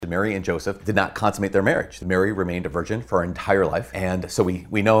Mary and Joseph did not consummate their marriage. Mary remained a virgin for her entire life, and so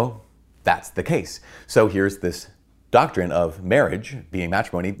we know that's the case. So here's this doctrine of marriage being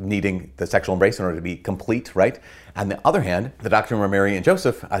matrimony, needing the sexual embrace in order to be complete, right? On the other hand, the doctrine where Mary and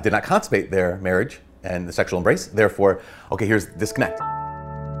Joseph did not consummate their marriage and the sexual embrace. Therefore, okay, here's the disconnect.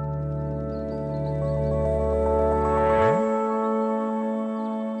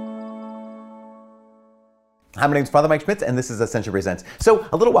 Hi, my name is Father Mike Schmitz, and this is Ascension Presents. So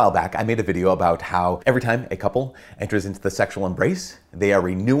a little while back, I made a video about how every time a couple enters into the sexual embrace, they are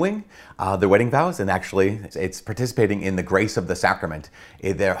renewing their wedding vows, and actually it's participating in the grace of the sacrament.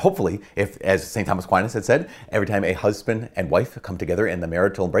 They're hopefully, if, as St. Thomas Aquinas had said, every time a husband and wife come together in the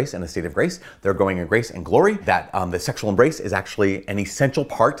marital embrace in a state of grace, they're growing in grace and glory, that the sexual embrace is actually an essential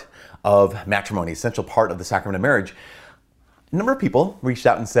part of matrimony, essential part of the sacrament of marriage. A number of people reached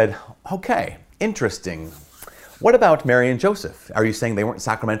out and said, okay, interesting. What about Mary and Joseph? Are you saying they weren't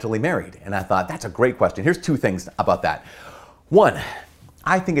sacramentally married? And I thought, that's a great question. Here's two things about that. One,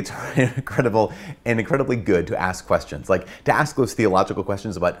 I think it's incredible and incredibly good to ask questions, like to ask those theological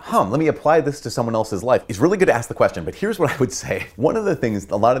questions about, let me apply this to someone else's life. It's really good to ask the question, but here's what I would say. One of the things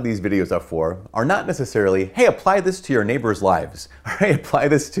a lot of these videos are for are not necessarily, hey, apply this to your neighbor's lives, or hey, apply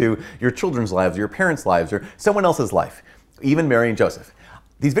this to your children's lives, or your parents' lives, or someone else's life, even Mary and Joseph.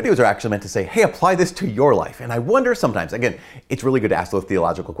 These videos are actually meant to say, hey, apply this to your life. And I wonder sometimes, again, it's really good to ask those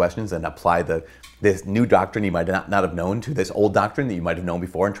theological questions and apply this new doctrine you might not have known to this old doctrine that you might have known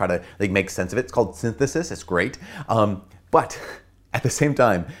before and try to make sense of it. It's called synthesis. It's great. But at the same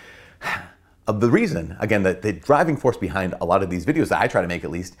time, the reason, again, the driving force behind a lot of these videos that I try to make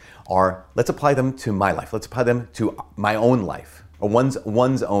at least are, let's apply them to my life. Let's apply them to my own life, or one's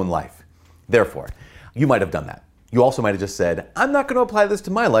own life. Therefore, you might have done that. You also might have just said, I'm not going to apply this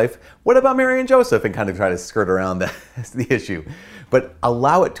to my life. What about Mary and Joseph? And kind of try to skirt around the issue. But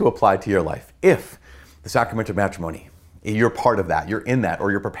allow it to apply to your life. If the sacrament of matrimony, you're part of that, you're in that,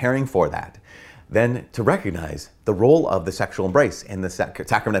 or you're preparing for that, then to recognize the role of the sexual embrace in the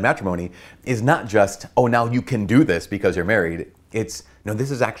sacrament of matrimony is not just, oh, now you can do this because you're married. It's, no,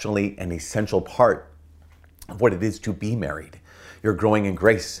 this is actually an essential part of what it is to be married. You're growing in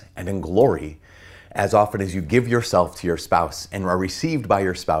grace and in glory as often as you give yourself to your spouse and are received by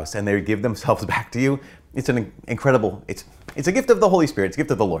your spouse and they give themselves back to you. It's an incredible, it's a gift of the Holy Spirit, it's a gift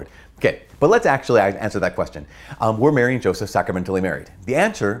of the Lord. Okay, but let's actually answer that question. Were Mary and Joseph sacramentally married? The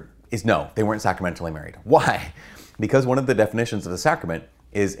answer is no, they weren't sacramentally married. Why? Because one of the definitions of the sacrament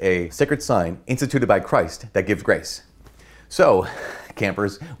is a sacred sign instituted by Christ that gives grace. So,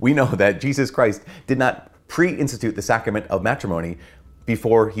 campers, we know that Jesus Christ did not pre-institute the sacrament of matrimony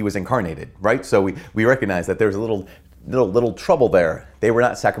before he was incarnated, right? So we recognize that there's a little trouble there. They were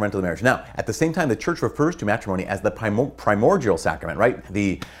not sacramentally married. Now, at the same time, the church refers to matrimony as the primordial sacrament, right?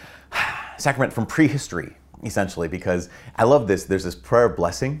 The sacrament from prehistory, essentially, because I love this. There's this prayer of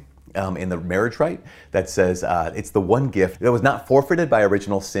blessing in the marriage rite that says it's the one gift that was not forfeited by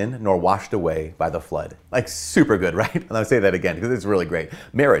original sin nor washed away by the flood. Like, super good, right? And I'll say that again because it's really great.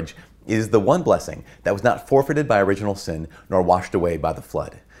 Marriage is the one blessing that was not forfeited by original sin nor washed away by the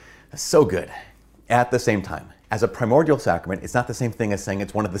flood. So good. At the same time, as a primordial sacrament, it's not the same thing as saying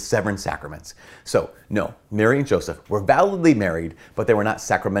it's one of the seven sacraments. So no, Mary and Joseph were validly married, but they were not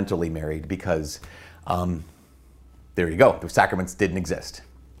sacramentally married because, there you go, the sacraments didn't exist,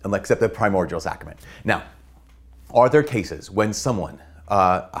 except the primordial sacrament. Now, are there cases when someone,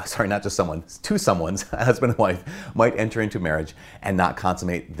 not just someone, two someone's, husband and wife, might enter into marriage and not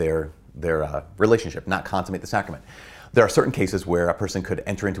consummate their relationship, not consummate the sacrament? There are certain cases where a person could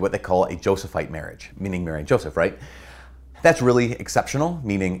enter into what they call a Josephite marriage, meaning Mary and Joseph, right? That's really exceptional,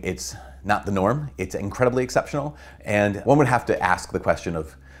 meaning it's not the norm. It's incredibly exceptional. And one would have to ask the question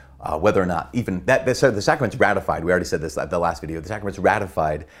of whether or not even the sacrament's ratified. We already said this at the last video. The sacrament's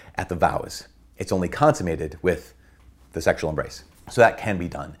ratified at the vows. It's only consummated with the sexual embrace. So that can be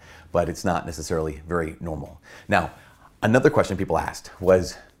done, but it's not necessarily very normal. Now, another question people asked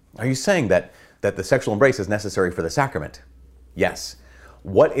was, are you saying that the sexual embrace is necessary for the sacrament? Yes.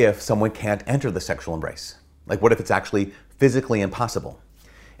 What if someone can't enter the sexual embrace? Like, what if it's actually physically impossible?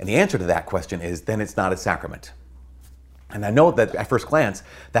 And the answer to that question is, then it's not a sacrament. And I know that at first glance,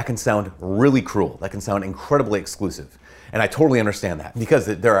 that can sound really cruel. That can sound incredibly exclusive. And I totally understand that because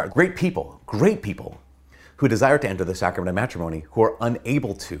there are great people who desire to enter the sacrament of matrimony who are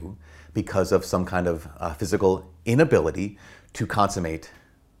unable to because of some kind of physical inability to consummate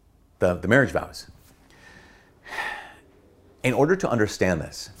the marriage vows. In order to understand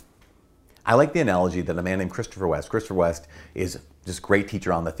this, I like the analogy that a man named Christopher West is just a great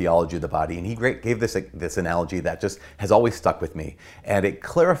teacher on the theology of the body, and he gave this analogy that just has always stuck with me. And it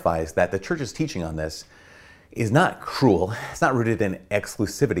clarifies that the church's teaching on this is not cruel, it's not rooted in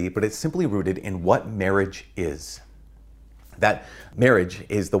exclusivity, but it's simply rooted in what marriage is. That marriage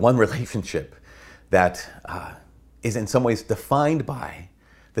is the one relationship that is in some ways defined by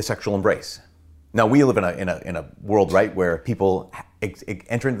the sexual embrace. Now, we live in a world, right, where people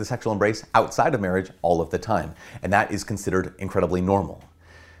enter into the sexual embrace outside of marriage all of the time, and that is considered incredibly normal.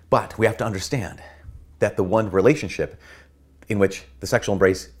 But we have to understand that the one relationship in which the sexual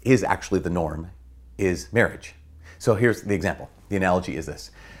embrace is actually the norm is marriage. So here's the example. The analogy is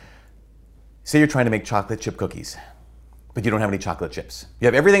this. Say you're trying to make chocolate chip cookies, but you don't have any chocolate chips. You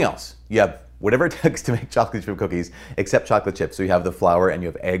have everything else. You have whatever it takes to make chocolate chip cookies except chocolate chips. So you have the flour and you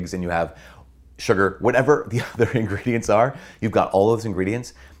have eggs and you have sugar, whatever the other ingredients are. You've got all those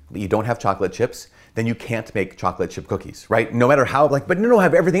ingredients, but you don't have chocolate chips, then you can't make chocolate chip cookies, right? No matter how, but no, I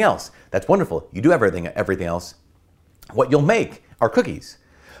have everything else. That's wonderful. You do have everything else. What you'll make are cookies.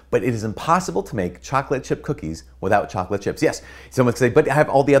 But it is impossible to make chocolate chip cookies without chocolate chips. Yes, someone could say, but I have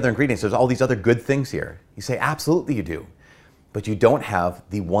all the other ingredients. There's all these other good things here. You say, absolutely you do. But you don't have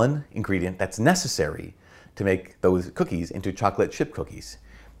the one ingredient that's necessary to make those cookies into chocolate chip cookies.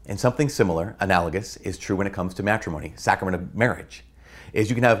 And something similar, analogous, is true when it comes to matrimony, sacrament of marriage. Is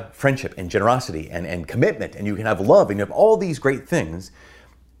you can have friendship and generosity and commitment, and you can have love, and you have all these great things,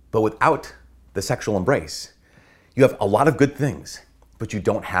 but without the sexual embrace, you have a lot of good things, but you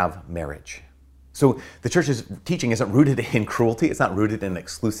don't have marriage. So the church's teaching isn't rooted in cruelty, it's not rooted in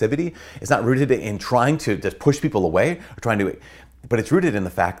exclusivity, it's not rooted in trying to just push people away, but it's rooted in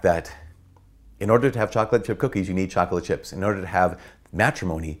the fact that in order to have chocolate chip cookies, you need chocolate chips. In order to have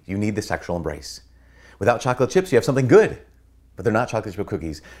matrimony, you need the sexual embrace. Without chocolate chips, you have something good, but they're not chocolate chip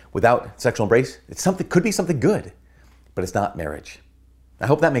cookies. Without sexual embrace, could be something good, but it's not marriage. I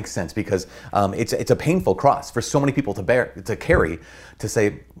hope that makes sense, because it's a painful cross for so many people to carry, to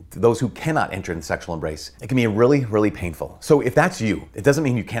say those who cannot enter into sexual embrace. It can be really, really painful. So if that's you, it doesn't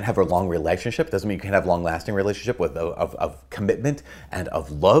mean you can't have a long relationship. It doesn't mean you can't have a long-lasting relationship of commitment and of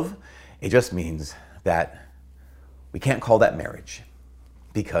love. It just means that we can't call that marriage,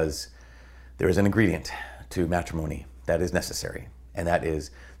 because there is an ingredient to matrimony that is necessary, and that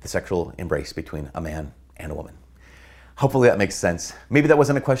is the sexual embrace between a man and a woman. Hopefully that makes sense. Maybe that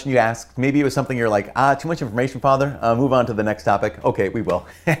wasn't a question you asked. Maybe it was something you're like, too much information, Father. Move on to the next topic. Okay, we will.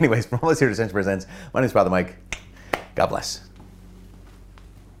 Anyways, from all us here at Ascension Presents, my name is Father Mike. God bless.